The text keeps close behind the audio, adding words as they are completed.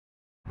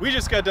We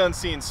just got done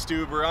seeing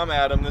Stuber. I'm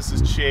Adam, this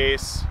is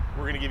Chase.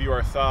 We're gonna give you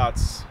our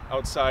thoughts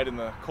outside in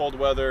the cold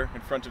weather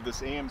in front of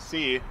this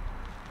AMC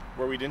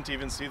where we didn't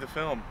even see the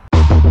film.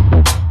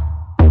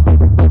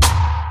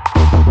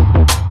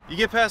 You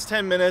get past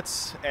 10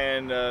 minutes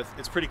and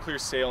it's pretty clear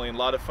sailing. A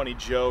lot of funny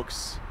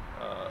jokes,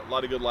 a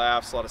lot of good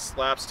laughs, a lot of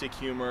slapstick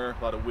humor,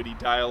 a lot of witty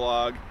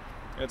dialogue,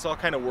 and it's all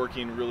kind of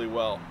working really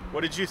well. What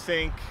did you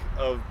think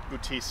of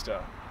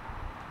Bautista?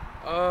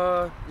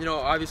 You know,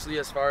 obviously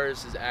as far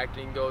as his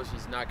acting goes,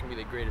 he's not going to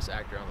be the greatest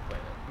actor on the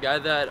planet. The guy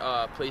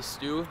that plays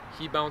Stu,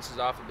 he bounces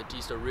off of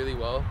Bautista really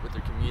well with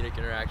their comedic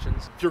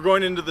interactions. If you're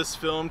going into this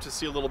film to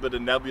see a little bit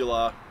of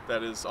Nebula,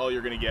 that is all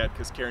you're going to get,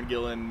 because Karen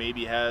Gillan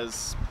maybe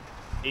has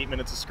 8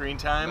 minutes of screen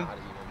time.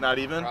 Not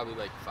even? Probably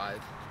like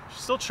 5.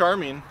 She's still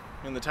charming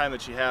in the time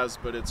that she has,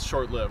 but it's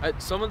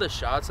short-lived. Some of the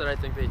shots that I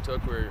think they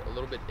took were a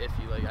little bit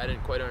iffy. Like, I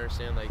didn't quite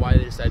understand like why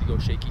they decided to go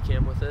shaky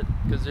cam with it,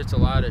 because it's a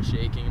lot of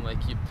shaking. Like,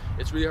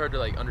 it's really hard to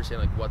like understand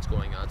like what's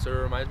going on. So it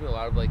reminds me a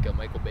lot of like a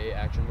Michael Bay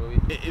action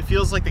movie. It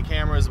feels like the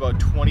camera is about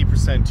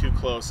 20% too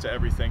close to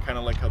everything, kind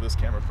of like how this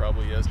camera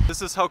probably is.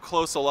 This is how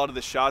close a lot of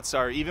the shots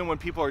are. Even when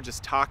people are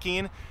just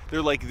talking,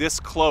 they're like this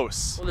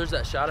close. Well, there's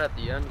that shot at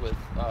the end with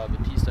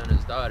Bautista and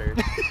his daughter,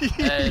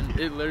 and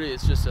it literally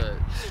is just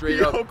a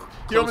straight up.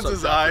 He opens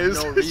his eyes.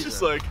 No it's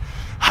just like,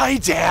 "Hi,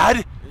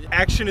 Dad."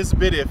 Action is a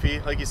bit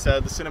iffy, like you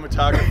said. The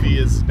cinematography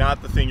is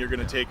not the thing you're going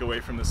to take away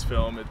from this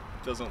film. It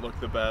doesn't look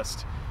the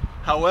best.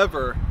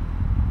 However,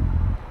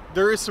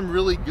 there is some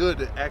really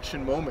good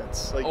action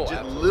moments, like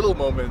just little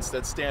moments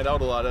that stand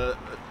out a lot.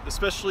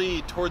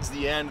 Especially towards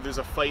the end, there's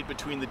a fight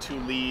between the two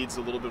leads,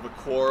 a little bit of a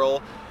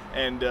quarrel,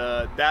 and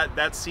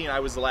that scene I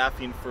was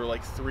laughing for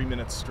like 3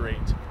 minutes straight,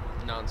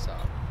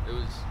 nonstop.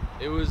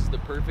 It was the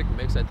perfect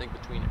mix, I think,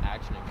 between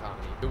action and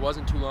comedy. It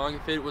wasn't too long.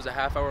 If it was a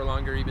half hour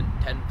longer, even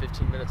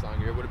 10-15 minutes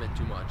longer, it would have been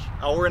too much.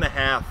 Hour and a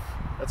half.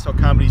 That's how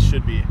comedies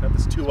should be, not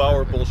this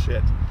 2-hour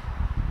bullshit.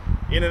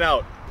 In and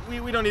out.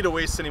 We don't need to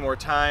waste any more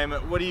time.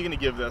 What are you going to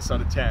give this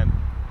out of 10?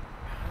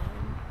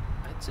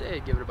 I'd say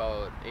I'd give it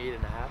about 8.5.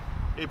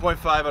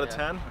 8.5 out of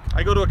 10?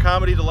 I go to a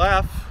comedy to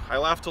laugh. I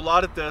laughed a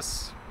lot at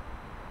this.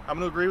 I'm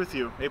going to agree with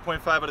you.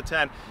 8.5 out of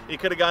 10. It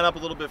could have gone up a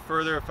little bit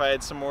further if I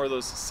had some more of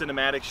those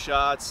cinematic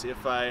shots,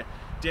 if I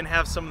didn't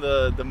have some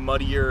of the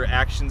muddier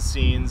action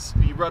scenes.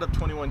 You brought up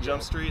 21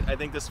 Jump Street. I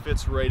think this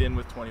fits right in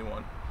with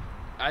 21.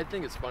 I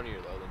think it's funnier,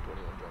 though, than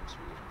 21 Jump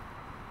Street.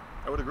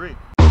 I would agree.